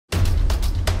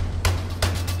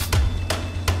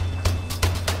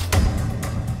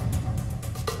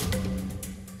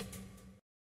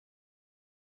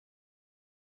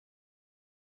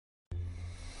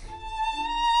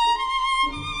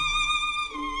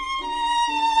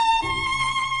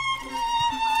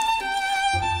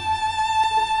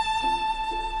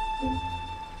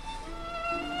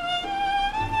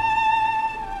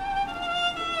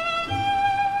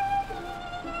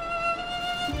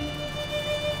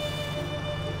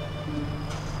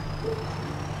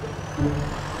I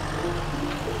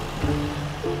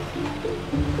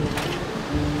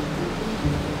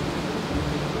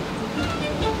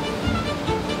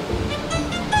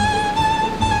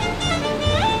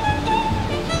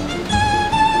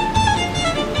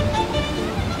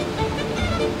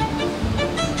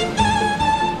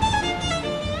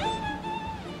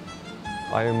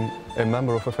am a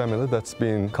member of a family that's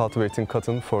been cultivating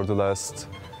cotton for the last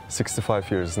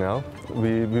 65 years now.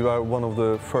 We were one of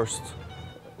the first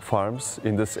farms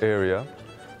in this area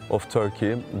of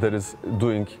Turkey that is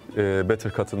doing a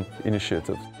Better Cotton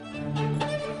initiative.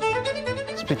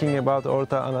 Speaking about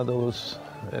Orta Anadolu's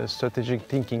strategic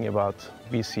thinking about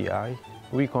BCI,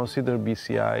 we consider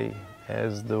BCI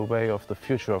as the way of the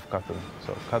future of cotton.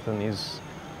 So cotton is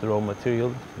the raw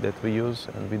material that we use,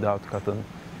 and without cotton,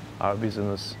 our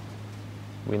business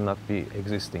will not be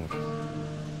existing.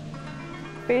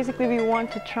 Basically, we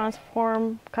want to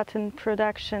transform cotton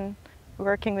production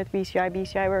working with BCI,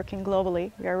 BCI working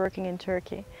globally. We are working in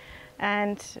Turkey.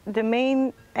 And the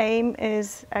main aim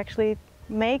is actually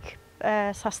make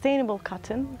sustainable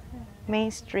cotton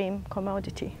mainstream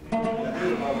commodity.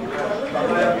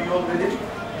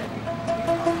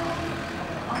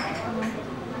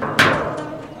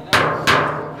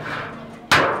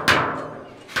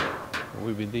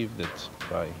 We believe that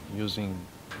by using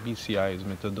BCI's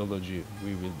methodology,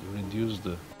 we will reduce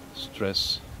the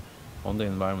stress on the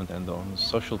environment and on the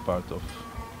social part of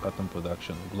cotton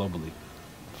production globally.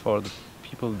 For the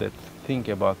people that think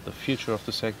about the future of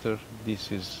the sector,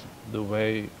 this is the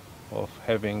way of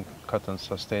having cotton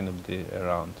sustainably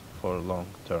around for long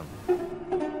term.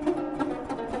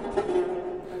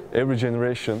 Every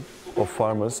generation of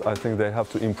farmers, I think they have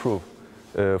to improve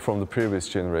from the previous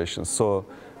generation. So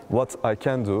what I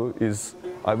can do is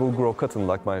I will grow cotton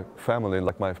like my family,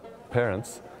 like my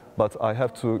parents, but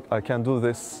I can do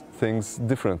these things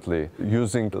differently,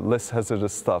 using less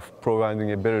hazardous stuff,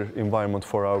 providing a better environment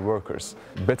for our workers.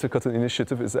 Better Cotton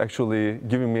initiative is actually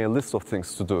giving me a list of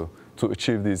things to do to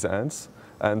achieve these ends,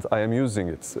 and I am using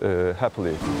it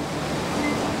happily.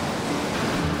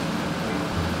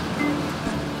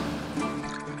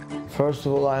 First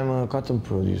of all, I'm a cotton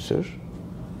producer.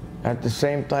 At the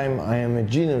same time, I am a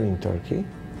ginner in Turkey.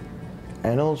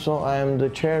 And also, I am the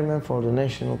chairman for the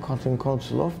National Cotton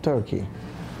Council of Turkey.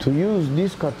 To use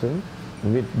this cotton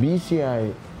with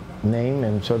BCI name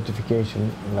and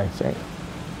certification, let's say,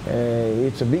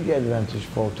 it's a big advantage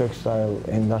for textile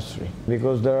industry,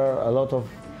 because there are a lot of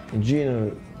ginner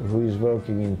who is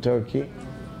working in Turkey.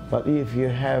 But if you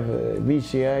have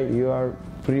BCI, you are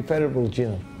preferable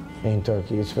ginner in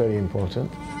Turkey. It's very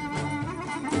important.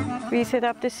 We set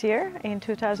up this year in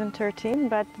 2013,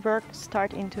 but work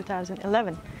started in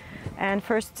 2011. And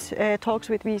first talks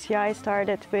with BCI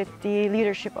started with the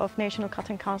leadership of National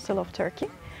Cotton Council of Turkey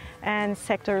and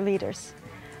sector leaders.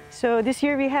 So this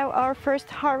year we have our first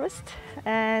harvest,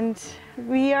 and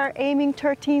we are aiming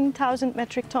 13,000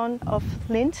 metric ton of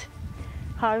lint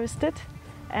harvested.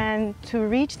 And to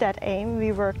reach that aim,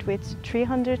 we worked with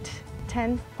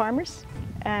 310 farmers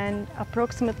and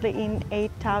approximately in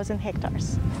 8,000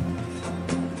 hectares.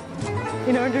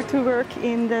 In order to work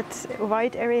in that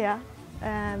wide area,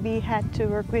 we had to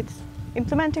work with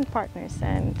implementing partners,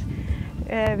 and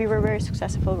we were very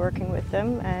successful working with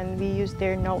them, and we used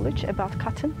their knowledge about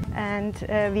cotton, and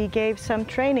we gave some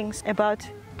trainings about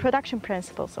production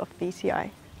principles of BCI,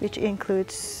 which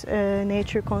includes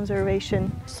nature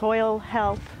conservation, soil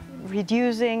health,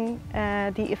 reducing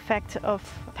the effect of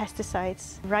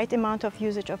pesticides, right amount of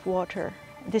usage of water,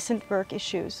 decent work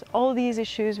issues. All these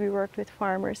issues we worked with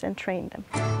farmers and trained them.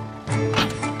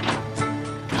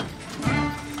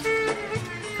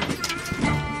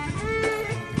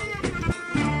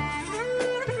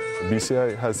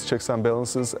 BCI has checks and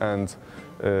balances, and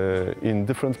in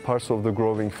different parts of the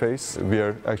growing phase, we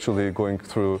are actually going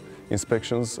through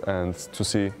inspections and to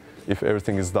see if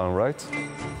everything is done right.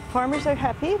 Farmers are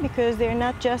happy because they're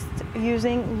not just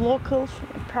using local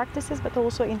practices, but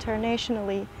also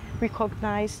internationally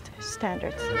recognized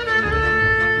standards.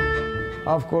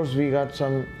 Of course, we got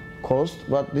some cost,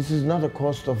 but this is not a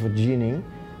cost of a ginning.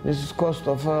 This is cost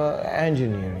of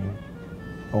engineering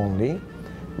only.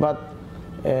 But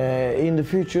in the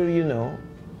future, you know,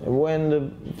 when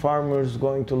the farmer is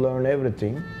going to learn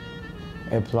everything,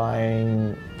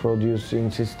 applying, producing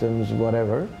systems,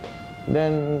 whatever,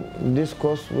 then this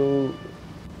cost will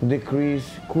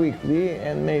decrease quickly,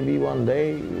 and maybe one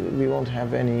day we won't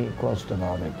have any cost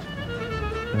about it.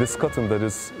 This cotton that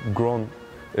is grown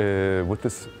with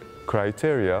this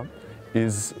criteria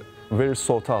is very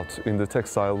sought out in the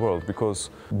textile world, because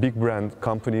big brand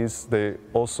companies, they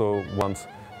also want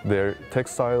their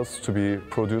textiles to be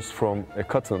produced from a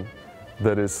cotton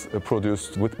that is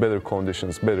produced with better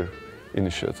conditions, better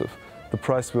initiative. The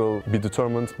price will be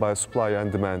determined by supply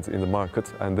and demand in the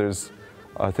market, and there's,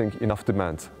 I think, enough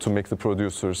demand to make the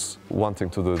producers wanting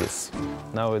to do this.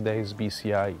 Nowadays,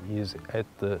 BCI is at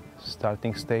the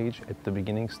starting stage, at the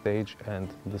beginning stage, and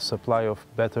the supply of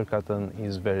better cotton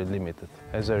is very limited.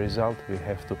 As a result, we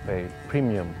have to pay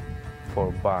premium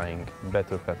for buying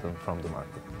better cotton from the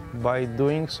market. By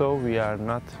doing so, we are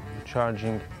not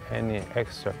charging any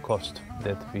extra cost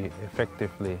that we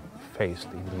effectively faced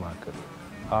in the market.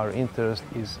 Our interest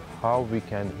is how we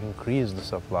can increase the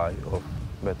supply of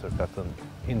better cotton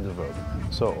in the world.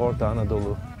 So ORTA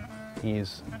Anadolu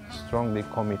is strongly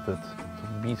committed to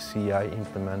BCI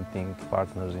implementing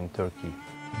partners in Turkey.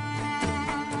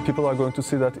 People are going to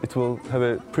see that it will have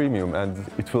a premium and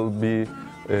it will be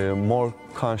a more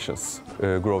conscious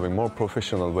growing, more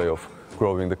professional way of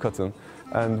growing the cotton.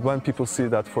 And when people see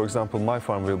that, for example, my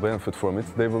farm will benefit from it,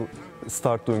 they will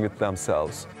start doing it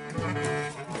themselves.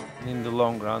 In the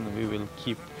long run, we will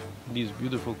keep this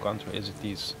beautiful country as it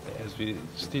is, as we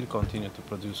still continue to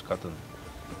produce cotton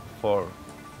for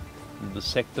the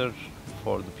sector,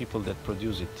 for the people that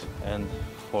produce it, and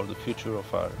for the future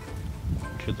of our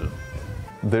children.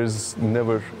 There's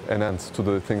never an end to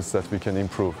the things that we can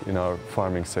improve in our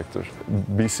farming sector.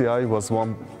 BCI was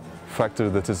one factor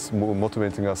that is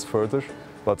motivating us further,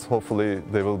 but hopefully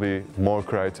there will be more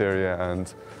criteria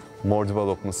and more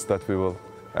developments that we will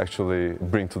actually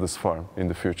bring to this farm in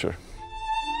the future.